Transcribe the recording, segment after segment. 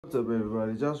What's up,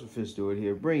 everybody? Joshua Fish Stewart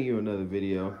here, bringing you another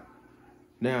video.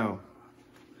 Now,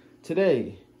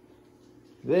 today,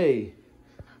 they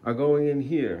are going in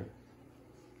here.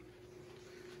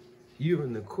 You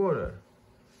in the corner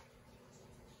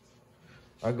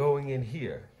are going in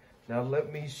here. Now,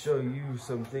 let me show you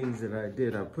some things that I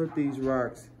did. I put these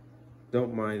rocks,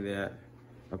 don't mind that.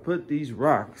 I put these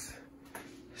rocks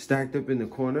stacked up in the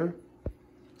corner,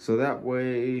 so that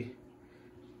way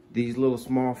these little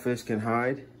small fish can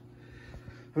hide.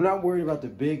 I'm not worried about the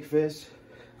big fish.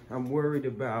 I'm worried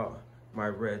about my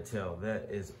red tail. That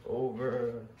is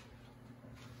over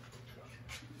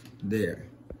there.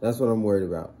 That's what I'm worried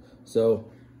about. So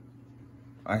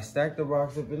I stacked the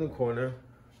rocks up in the corner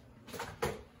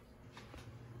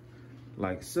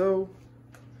like so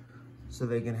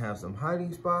they can have some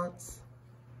hiding spots.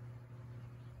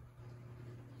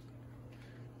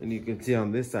 And you can see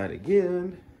on this side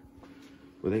again,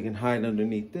 where they can hide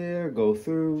underneath there, go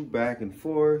through, back and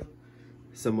forth,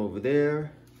 some over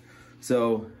there.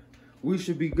 So we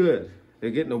should be good.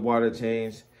 They're getting the water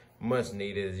changed, much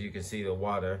needed. As you can see, the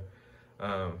water.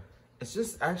 It's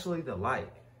just actually the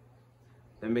light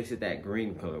that makes it that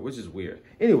green color, which is weird.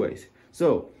 Anyways,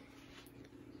 so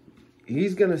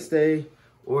he's gonna stay,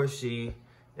 or she,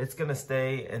 it's gonna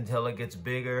stay until it gets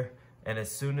bigger. And as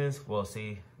soon as, well,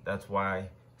 see, that's why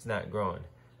it's not growing,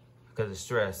 because of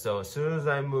stress. So as soon as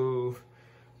I move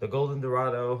the Golden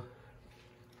Dorado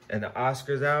and the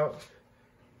Oscars out,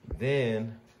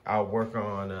 then I'll work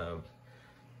on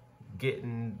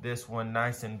getting this one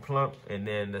nice and plump, and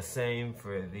then the same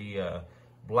for the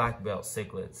black belt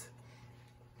cichlids.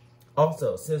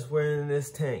 Also, since we're in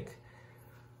this tank,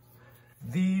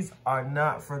 these are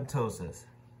not frontosas.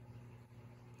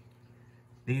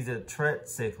 These are Tret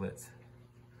cichlids,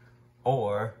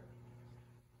 or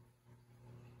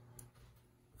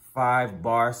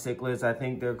 5-bar cichlids, I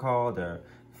think they're called, or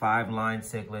 5-line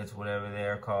cichlids, whatever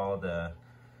they're called,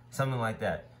 something like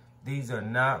that. These are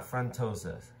not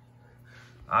frontosas.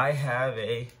 I have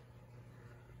a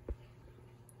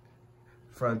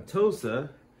frontosa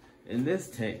in this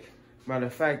tank. Matter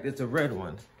of fact, it's a red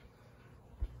one.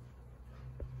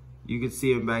 You can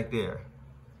see him back there,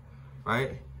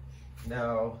 right?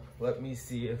 Now, let me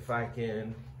see if I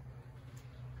can.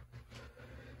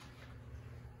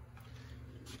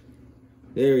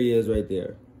 There he is right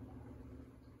there.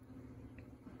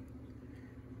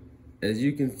 As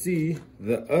you can see,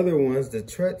 the other ones, the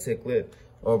Tret cichlid,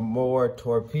 are more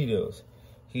torpedoes.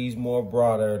 He's more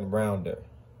broader and rounder.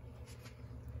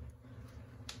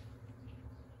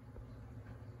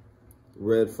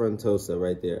 Red frontosa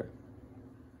right there.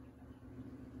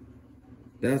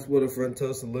 That's what a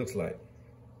frontosa looks like.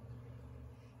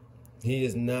 He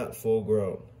is not full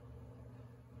grown.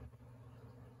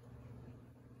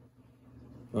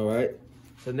 All right,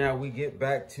 so now we get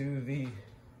back to the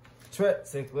Tret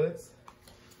cichlids.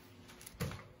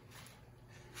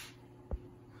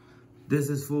 This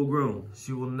is full grown.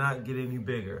 She will not get any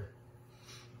bigger.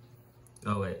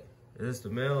 Oh wait, is this the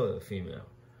male or the female?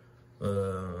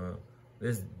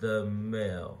 This is the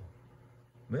male.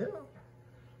 Male?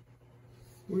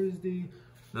 Where's the?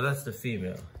 No, that's the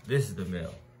female. This is the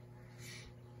male.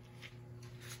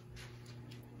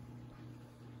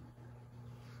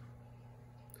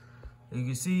 You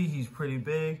can see he's pretty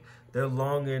big. They're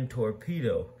long and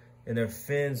torpedo, and their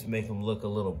fins make them look a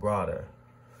little broader.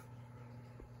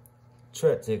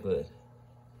 Tret cichlid.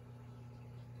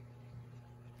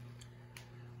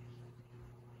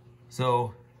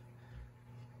 So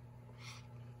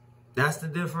that's the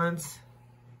difference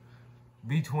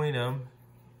between them.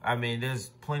 I mean, there's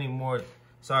plenty more.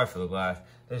 Sorry for the glass.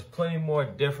 There's plenty more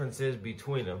differences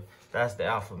between them. That's the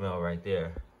alpha male right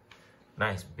there.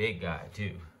 Nice big guy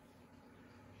too.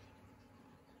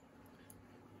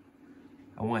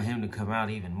 I want him to come out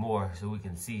even more so we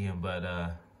can see him,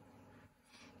 but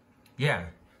yeah.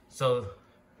 So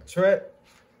Tret,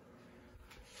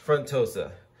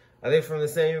 frontosa. Are they from the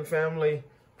same family?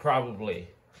 Probably.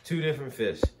 2 different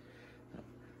fish.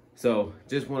 So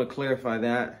just want to clarify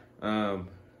that.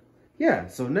 Yeah,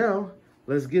 so now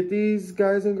let's get these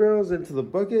guys and girls into the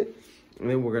bucket, and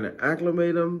then we're gonna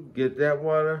acclimate them, get that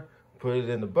water, put it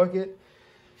in the bucket,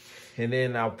 and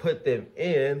then I'll put them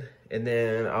in, and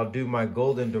then I'll do my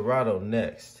Golden Dorado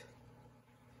next.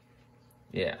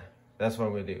 Yeah, that's what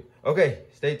I'm gonna do. Okay,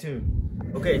 stay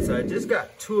tuned. Okay, so I just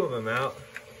got 2 of them out.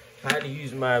 I had to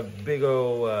use my big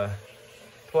old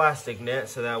plastic net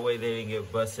so that way they didn't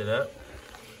get busted up.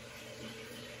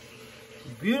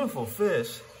 Beautiful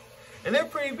fish, and they're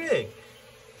pretty big.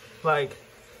 Like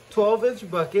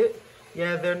 12-inch bucket.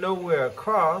 Yeah, they're nowhere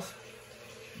across,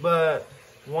 but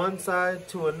one side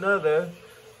to another,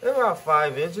 They're about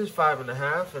 5 inches,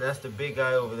 5.5, and that's the big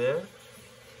guy over there.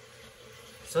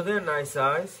 So they're nice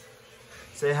size.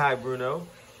 Say hi, Bruno.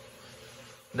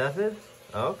 Nothing?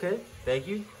 Okay, thank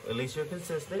you. At least you're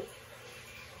consistent.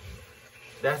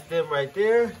 That's them right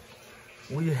there.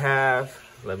 We have,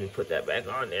 let me put that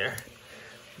back on there.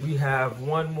 We have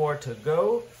one more to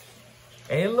go.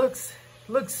 And it looks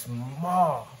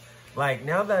small. Like,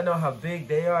 now that I know how big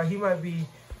they are, he might be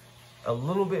a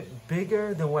little bit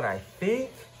bigger than what I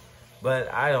think,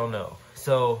 but I don't know.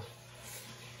 So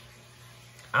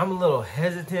I'm a little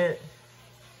hesitant.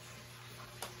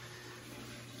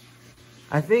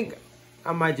 I think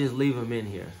I might just leave him in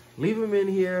here. Leave him in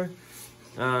here.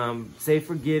 Say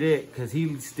forget it, because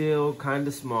he's still kind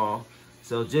of small.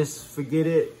 So just forget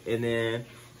it, and then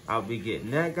I'll be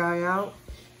getting that guy out.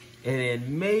 And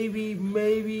then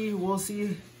maybe we'll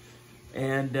see.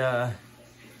 And the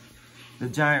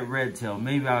giant red tail,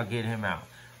 maybe I'll get him out.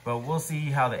 But we'll see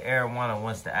how the arowana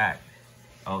wants to act.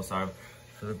 Oh, sorry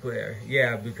for the glare.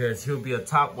 Yeah, because he'll be a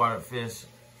top water fish,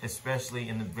 especially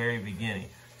in the very beginning.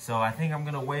 So I think I'm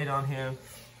gonna wait on him.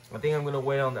 I think I'm gonna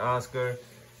wait on the Oscar.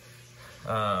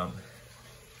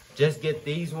 Just get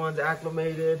these ones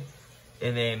acclimated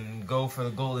and then go for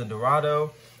the Golden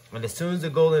Dorado. And as soon as the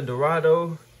Golden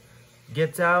Dorado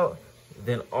gets out,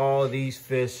 then all these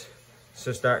fish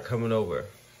should start coming over.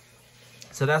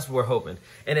 So that's what we're hoping.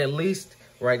 And at least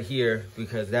right here,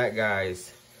 because that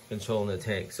guy's controlling the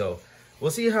tank. So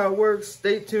we'll see how it works.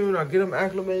 Stay tuned. I'll get them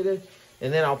acclimated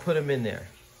and then I'll put them in there.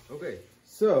 Okay,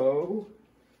 so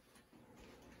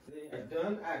they are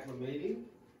done acclimating.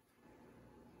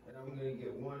 And I'm gonna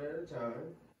get one at a time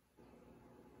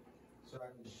so I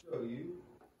can show you.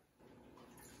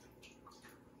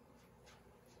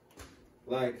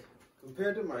 Like,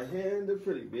 compared to my hand, they're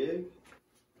pretty big.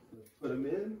 Let's put them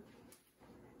in.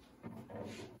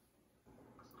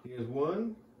 Here's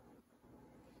one.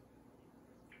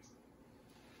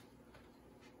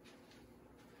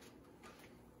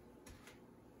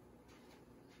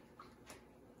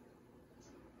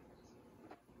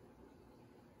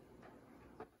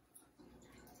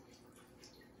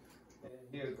 And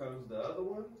here comes the other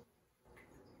one.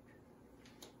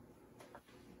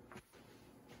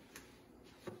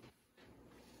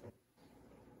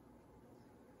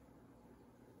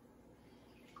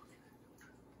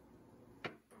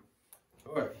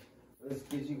 All right, let's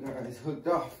get you guys hooked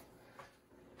off.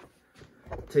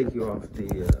 Take you off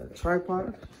the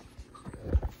tripod.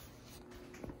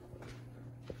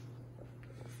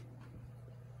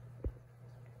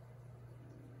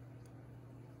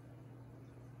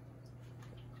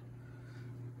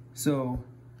 So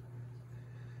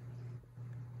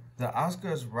the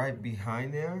Oscar's right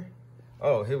behind there.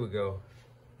 Oh, here we go.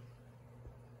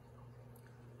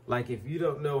 Like, if you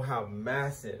don't know how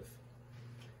massive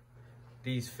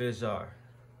these fish are,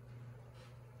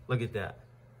 look at that.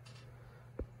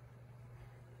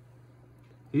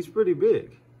 He's pretty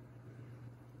big.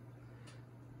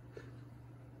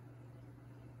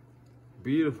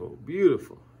 Beautiful,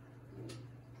 beautiful.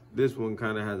 This one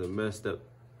kind of has a messed up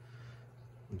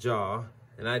jaw,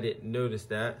 and I didn't notice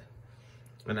that,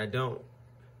 and I don't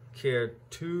care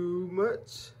too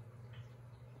much,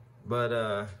 but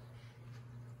I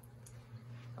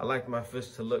like my fish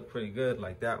to look pretty good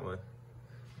like that one.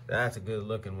 That's a good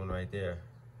looking one right there.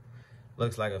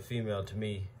 Looks like a female to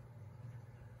me.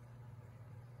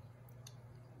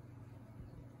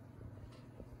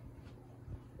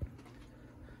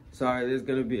 Sorry, there's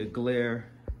gonna be a glare.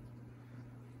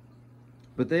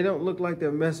 But they don't look like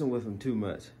they're messing with them too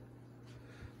much.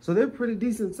 So they're pretty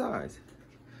decent size.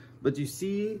 But you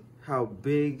see how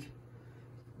big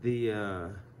the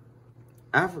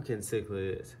African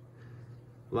cichlid is.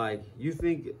 Like,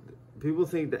 people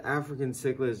think the African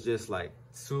cichlid is just like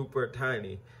super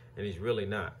tiny, and he's really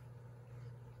not.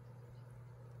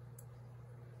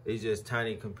 He's just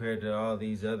tiny compared to all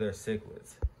these other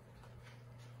cichlids.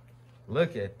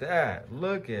 Look at that,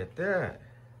 look at that.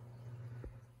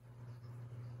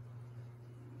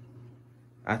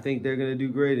 I think they're gonna do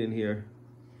great in here.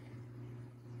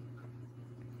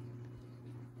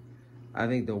 I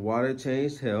think the water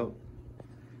change helped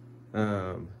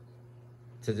to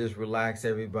just relax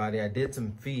everybody. I did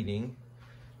some feeding,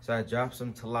 so I dropped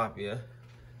some tilapia.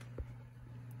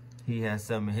 He has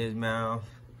some in his mouth.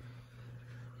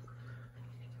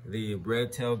 The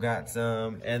red tail got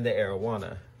some, and the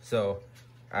arowana. So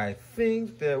I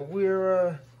think that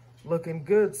we're looking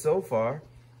good so far.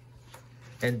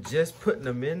 And just putting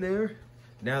them in there,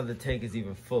 now the tank is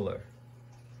even fuller.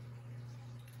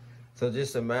 So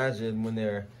just imagine when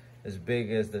they're as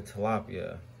big as the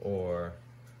tilapia, or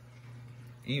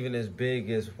even as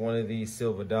big as one of these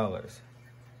silver dollars.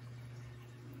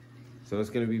 So it's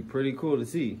gonna be pretty cool to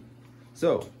see.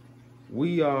 So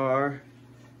we are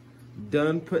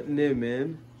done putting them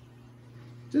in.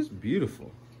 Just beautiful,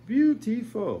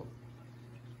 beautiful.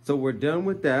 So we're done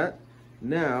with that.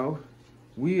 Now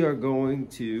we are going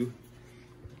to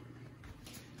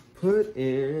put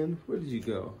in, where did you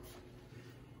go?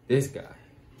 This guy,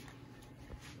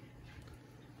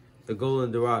 the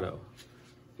Golden Dorado.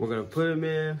 We're gonna put him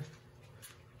in,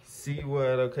 see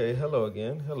what, okay, hello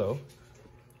again, hello.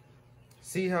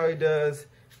 See how he does.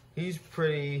 He's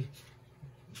pretty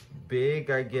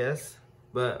big, I guess,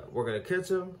 but we're gonna catch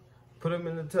him, put him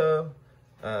in the tub,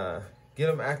 get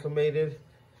him acclimated,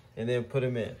 and then put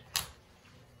him in.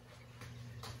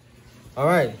 All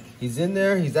right, he's in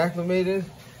there, he's acclimated.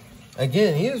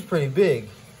 Again, he is pretty big,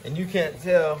 and you can't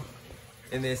tell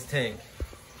in this tank.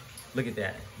 Look at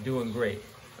that, doing great.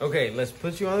 Okay, let's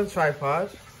put you on the tripod.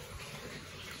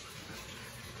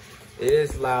 It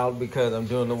is loud because I'm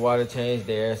doing the water change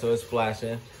there, so it's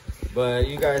splashing. But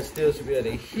you guys still should be able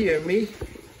to hear me.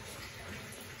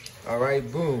 All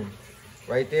right, boom.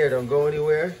 Right there, don't go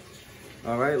anywhere.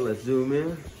 All right, let's zoom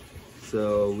in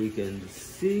so we can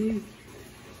see.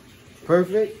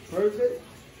 Perfect, perfect.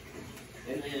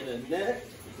 And then the net,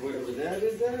 wherever that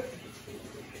is at.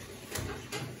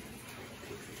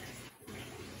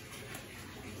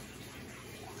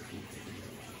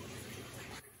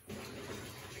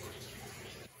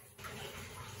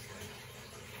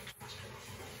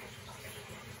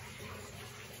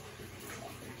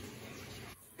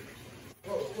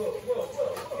 Whoa, whoa, whoa,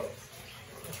 whoa, whoa.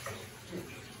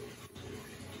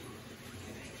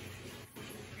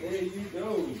 There you go.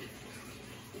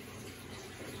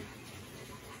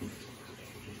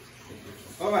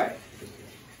 All right.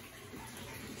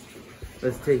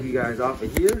 Let's take you guys off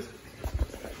of here.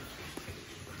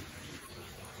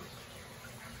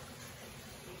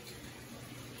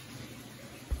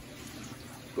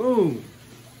 Boom.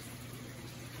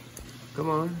 Come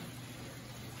on.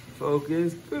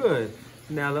 Focus. Good.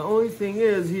 Now, the only thing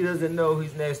is he doesn't know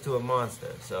he's next to a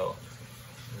monster, so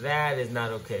that is not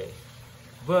okay.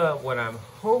 But what I'm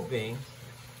hoping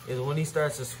is when he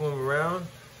starts to swim around,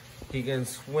 he can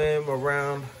swim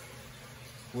around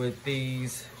with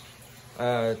these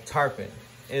tarpon,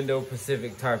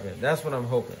 Indo-Pacific tarpon. That's what I'm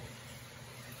hoping.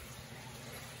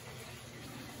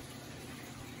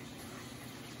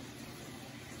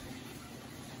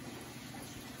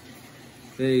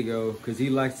 There you go, because he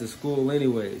likes to school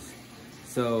anyways.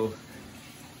 So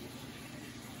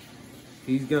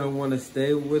he's gonna want to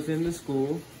stay within the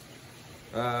school.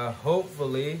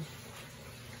 Hopefully,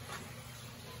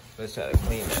 let's try to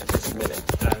clean that just a minute.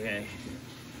 Okay.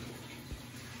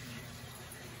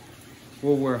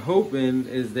 What we're hoping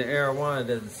is the arowana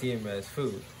doesn't see him as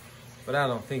food, but I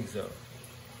don't think so.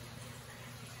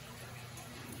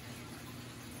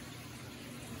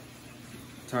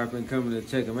 Tarpon coming to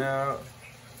check him out,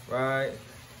 right?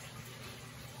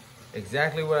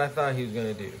 Exactly what I thought he was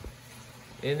gonna do.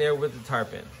 In there with the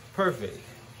tarpon, perfect.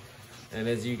 And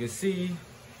as you can see,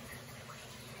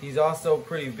 he's also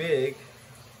pretty big.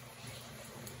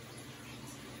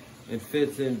 It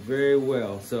fits in very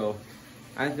well. So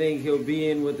I think he'll be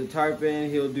in with the tarpon,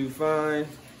 he'll do fine,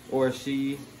 or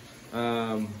she.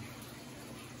 And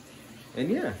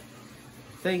yeah,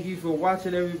 thank you for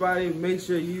watching, everybody. Make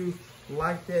sure you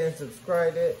liked it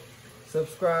and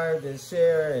subscribed and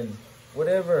share and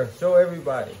whatever, show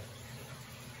everybody.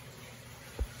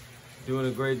 Doing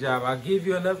a great job. I'll give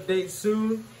you an update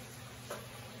soon.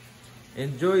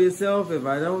 Enjoy yourself. If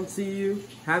I don't see you,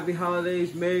 happy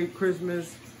holidays, Merry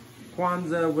Christmas,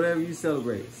 Kwanzaa, whatever you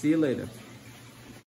celebrate. See you later.